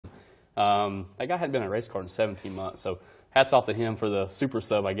That guy hadn't been in a race car in 17 months, so hats off to him for the super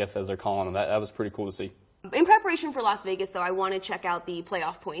sub, I guess, as they're calling him. That was pretty cool to see. In preparation for Las Vegas, though, I want to check out the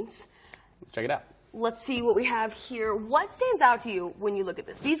playoff points. Check it out. Let's see what we have here. What stands out to you when you look at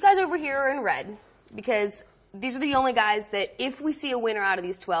this? These guys over here are in red because these are the only guys that if we see a winner out of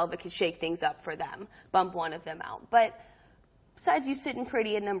these 12, it could shake things up for them, bump one of them out. But besides you sitting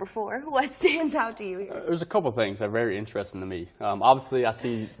pretty at number 4, what stands out to you here? There's a couple things that are very interesting to me. Obviously, I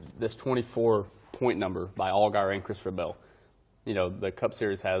see this 24-point number by Allgaier and Christopher Bell. You know, the Cup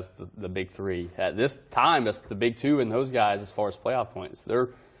Series has the big 3. At this time, it's the big 2 and those guys as far as playoff points. They're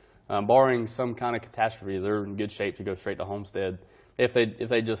barring some kind of catastrophe, they're in good shape to go straight to Homestead if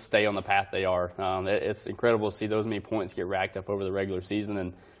they just stay on the path they are. It's incredible to see those many points get racked up over the regular season.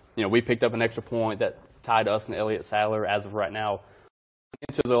 And, you know, we picked up an extra point that tied us and Elliott Sadler as of right now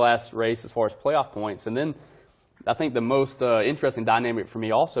into the last race as far as playoff points. And then I think the most interesting dynamic for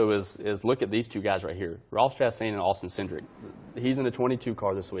me also is look at these two guys right here, Ross Chastain and Austin Cindric. He's in the 22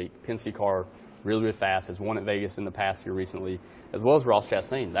 car this week, Penske car, really, really fast, has won at Vegas in the past year recently, as well as Ross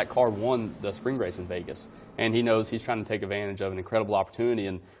Chastain. That car won the spring race in Vegas, and he knows he's trying to take advantage of an incredible opportunity.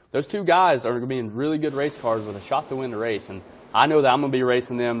 And those two guys are going to be in really good race cars with a shot to win the race, and I know that I'm going to be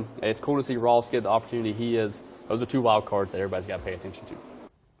racing them. It's cool to see Ross get the opportunity he is. Those are 2 wild cards that everybody's got to pay attention to.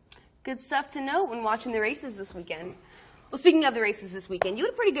 Good stuff to note when watching the races this weekend. Well, speaking of the races this weekend, you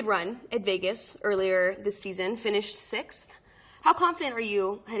had a pretty good run at Vegas earlier this season, finished 6th. How confident are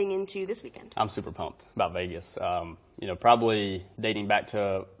you heading into this weekend? I'm super pumped about Vegas. You know, probably dating back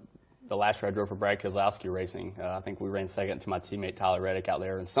to the last year I drove for Brad Keselowski Racing. I think we ran second to my teammate Tyler Reddick out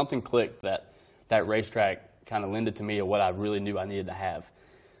there, and something clicked that racetrack kind of lended to me of what I really knew I needed to have.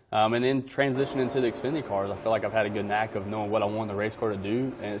 And then transitioning to the Xfinity cars, I feel like I've had a good knack of knowing what I want the race car to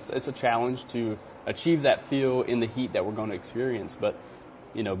do, and it's a challenge to achieve that feel in the heat that we're going to experience. But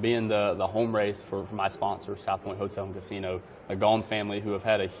you know, being the home race for my sponsor, South Point Hotel and Casino, a Gone family who have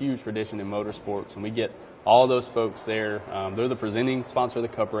had a huge tradition in motorsports, and we get all those folks there. They're the presenting sponsor of the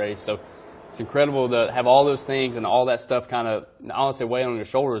Cup race, so it's incredible to have all those things and all that stuff kind of, honestly, weighing on your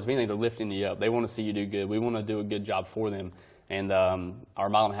shoulders. Meaning they're lifting you up. They want to see you do good. We want to do a good job for them. And our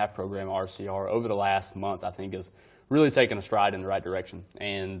mile-and-a-half program, RCR, over the last month, I think, has really taken a stride in the right direction.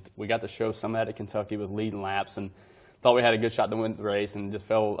 And we got to show some of that at Kentucky with leading laps, and thought we had a good shot to win the race, and just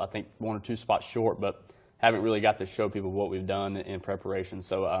fell, I think, 1 or 2 spots short, but haven't really got to show people what we've done in preparation.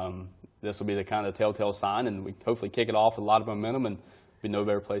 So this will be the kind of telltale sign, and we hopefully kick it off with a lot of momentum, and be no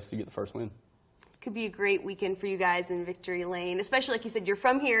better place to get the first win. Could be a great weekend for you guys in Victory Lane, especially like you said, you're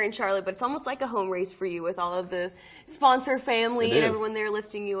from here in Charlotte, but it's almost like a home race for you with all of the sponsor family and everyone there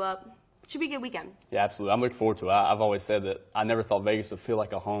lifting you up. Should be a good weekend. Yeah, absolutely. I'm looking forward to it. I've always said that I never thought Vegas would feel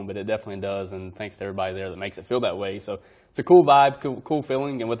like a home, but it definitely does, and thanks to everybody there that makes it feel that way. So it's a cool vibe, cool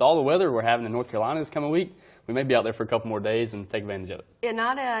feeling, and with all the weather we're having in North Carolina this coming week, we may be out there for a couple more days and take advantage of it. Yeah,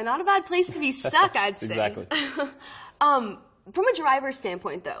 not a bad place to be stuck, I'd say. Exactly. From a driver's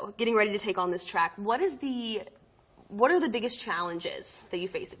standpoint, though, getting ready to take on this track, what are the biggest challenges that you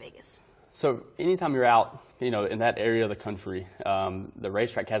face at Vegas? So anytime you're out, you know, in that area of the country, the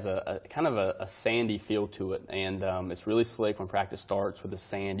racetrack has a kind of a sandy feel to it, and it's really slick when practice starts with the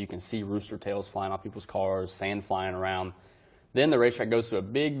sand. You can see rooster tails flying off people's cars, sand flying around. Then the racetrack goes through a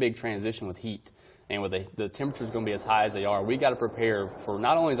big transition with heat, and with the temperatures going to be as high as they are, we got to prepare for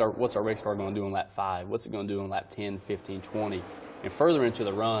not only what's our race car going to do in lap 5, what's it going to do in lap 10, 15, 20, and further into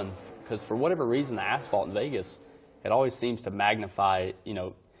the run, because for whatever reason, the asphalt in Vegas, it always seems to magnify, you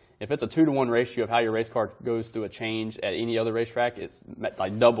know, if it's a 2-to-1 ratio of how your race car goes through a change at any other racetrack, it's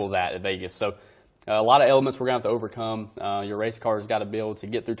like double that at Vegas. So a lot of elements we're going to have to overcome. Your race car's got to be able to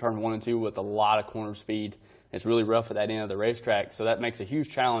get through turn 1 and 2 with a lot of corner speed. It's really rough at that end of the racetrack, so that makes a huge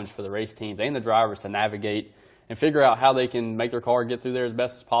challenge for the race teams and the drivers to navigate and figure out how they can make their car get through there as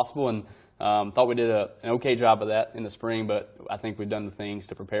best as possible. And thought we did an okay job of that in the spring, but I think we've done the things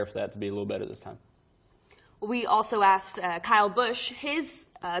to prepare for that to be a little better this time. We also asked Kyle Busch his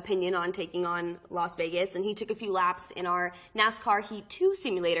opinion on taking on Las Vegas, and he took a few laps in our NASCAR Heat 2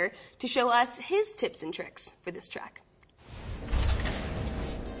 simulator to show us his tips and tricks for this track.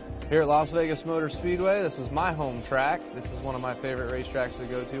 Here at Las Vegas Motor Speedway, this is my home track. This is one of my favorite racetracks to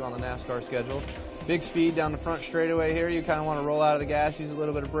go to on the NASCAR schedule. Big speed down the front straightaway here. You kind of want to roll out of the gas, use a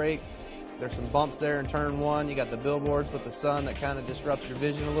little bit of brake. There's some bumps there in turn 1. You got the billboards with the sun that kind of disrupts your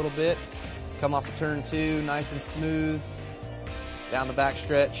vision a little bit. Come off of turn 2, nice and smooth. Down the back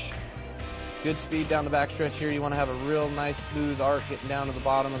stretch. Good speed down the back stretch here. You want to have a real nice smooth arc getting down to the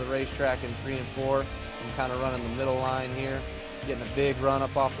bottom of the racetrack in 3 and 4. I'm kind of running the middle line here. Getting a big run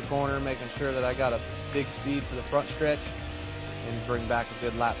up off the corner, making sure that I got a big speed for the front stretch. and bring back a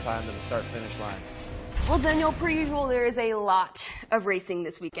good lap time to the start-finish line. Well, Daniel, per usual, there is a lot of racing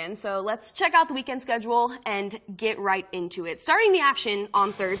this weekend, so let's check out the weekend schedule and get right into it. Starting the action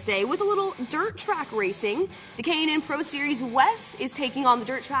on Thursday with a little dirt track racing. The K&N Pro Series West is taking on the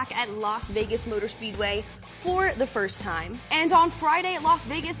dirt track at Las Vegas Motor Speedway for the first time. And on Friday at Las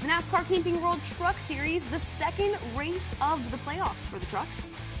Vegas, the NASCAR Camping World Truck Series, the second race of the playoffs for the trucks.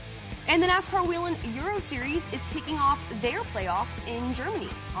 And the NASCAR Whelen Euro Series is kicking off their playoffs in Germany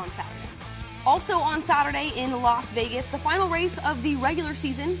on Saturday. Also on Saturday in Las Vegas, the final race of the regular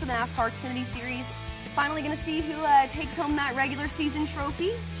season for the NASCAR Xfinity Series. Finally going to see who takes home that regular season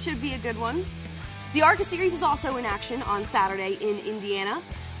trophy. Should be a good one. The ARCA Series is also in action on Saturday in Indiana.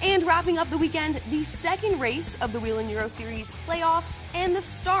 And wrapping up the weekend, the second race of the Whelen Euro Series playoffs and the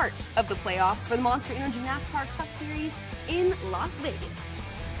start of the playoffs for the Monster Energy NASCAR Cup Series in Las Vegas.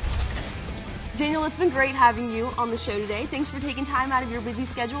 Daniel, it's been great having you on the show today. Thanks for taking time out of your busy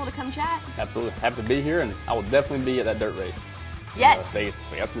schedule to come chat. Absolutely. Happy to be here, and I will definitely be at that dirt race. Yes. Vegas this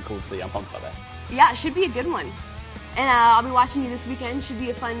week. That's going to be cool to see. I'm pumped about that. Yeah, it should be a good one. And I'll be watching you this weekend. Should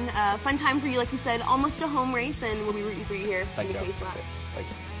be a fun time for you. Like you said, almost a home race, and we'll be rooting for you here in the Pace Lap. Thank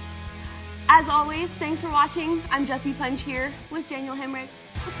you. As always, thanks for watching. I'm Jessie Punch here with Daniel Hemrick.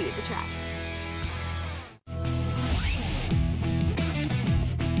 We'll see you at the track.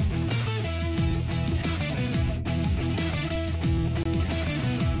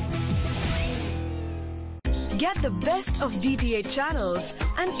 Get the best of DTH channels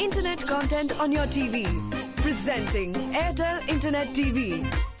and internet content on your TV. Presenting Airtel Internet TV.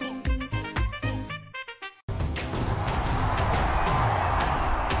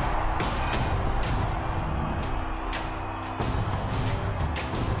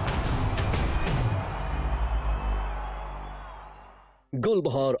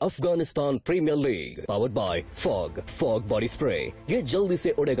 Gulbahar Afghanistan premiere league powered by fog body spray ये जल्दी से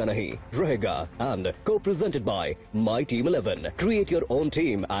उड़ेगा नहीं रहेगा and co-presented by My Team 11. Create your own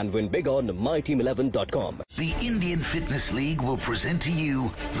team and win big on myteam11.com. The Indian Fitness League will present to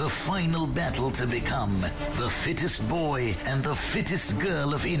you the final battle to become the fittest boy and the fittest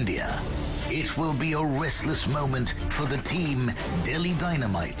girl of India. It will be a restless moment for the team Delhi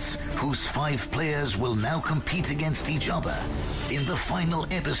Dynamites, whose 5 players will now compete against each other. In the final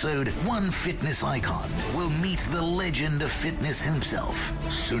episode, one fitness icon will meet the legend of fitness himself,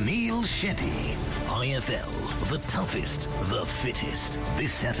 Sunil Shetty. IFL, the toughest, the fittest.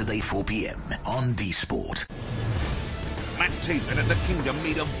 This Saturday 4 p.m. on D Sport. Matt Damon and the Kingdom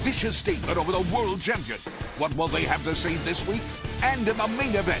made a vicious statement over the world champion. What will they have to say this week? And in the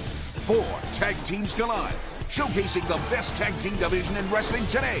main event, 4 tag teams collide, showcasing the best tag team division in wrestling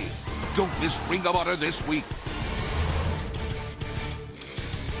today. Don't miss Ring of Honor this week.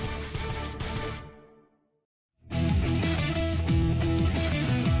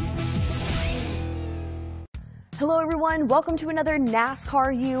 Hello everyone, welcome to another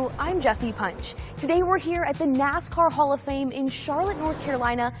NASCAR U. I'm Jessie Punch. Today we're here at the NASCAR Hall of Fame in Charlotte, North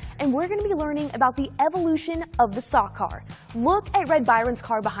Carolina, and we're going to be learning about the evolution of the stock car. Look at Red Byron's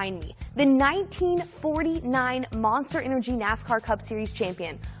car behind me, the 1949 Monster Energy NASCAR Cup Series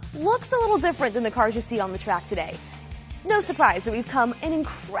champion. Looks a little different than the cars you see on the track today. No surprise that we've come an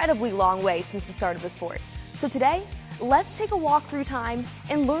incredibly long way since the start of the sport. So today, let's take a walk through time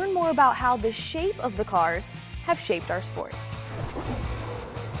and learn more about how the shape of the cars have shaped our sport.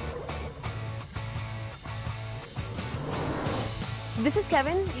 This is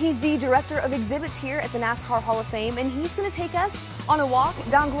Kevin. He's the director of exhibits here at the NASCAR Hall of Fame, and he's going to take us on a walk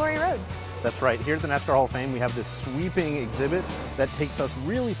down Glory Road. That's right. Here at the NASCAR Hall of Fame, we have this sweeping exhibit that takes us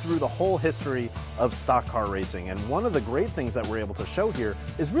really through the whole history of stock car racing. And one of the great things that we're able to show here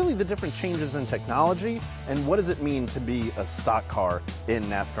is really the different changes in technology and what does it mean to be a stock car in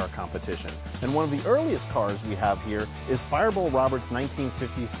NASCAR competition. And one of the earliest cars we have here is Fireball Roberts'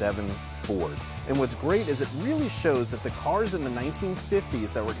 1957 Ford. And what's great is it really shows that the cars in the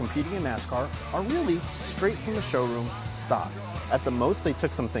 1950s that were competing in NASCAR are really straight from the showroom stock. At the most, they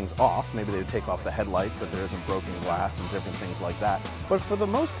took some things off. Maybe they would take off the headlights, that there isn't broken glass and different things like that. But for the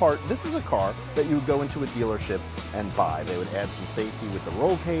most part, this is a car that you would go into a dealership and buy. They would add some safety with the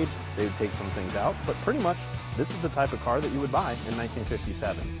roll cage. They would take some things out. But pretty much, this is the type of car that you would buy in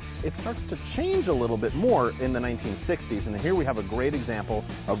 1957. It starts to change a little bit more in the 1960s. And here we have a great example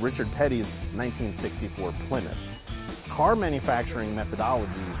of Richard Petty's 1964 Plymouth. Car manufacturing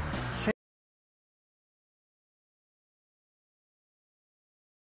methodologies change.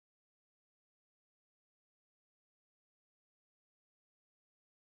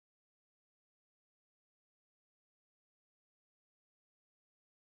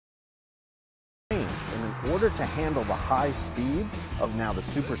 In an order to handle the high speeds of now the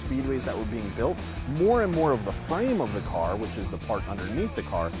super speedways that were being built, more and more of the frame of the car, which is the part underneath the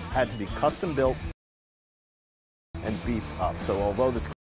car, had to be custom built and beefed up. So although this